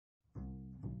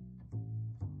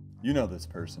You know this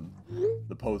person.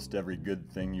 The post every good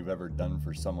thing you've ever done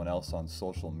for someone else on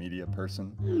social media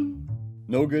person.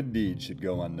 No good deed should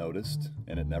go unnoticed,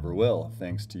 and it never will,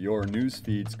 thanks to your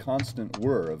newsfeed's constant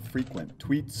whir of frequent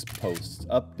tweets, posts,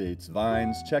 updates,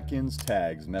 vines, check-ins,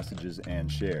 tags, messages,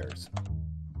 and shares.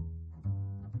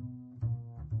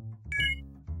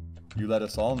 You let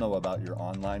us all know about your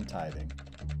online tithing,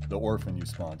 the orphan you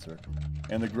sponsor,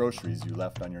 and the groceries you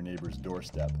left on your neighbor's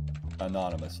doorstep,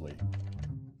 anonymously.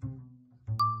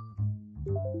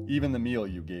 Even the meal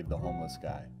you gave the homeless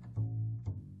guy.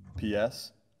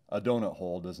 P.S. A donut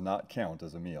hole does not count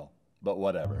as a meal, but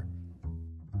whatever.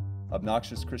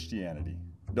 Obnoxious Christianity.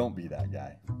 Don't be that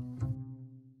guy.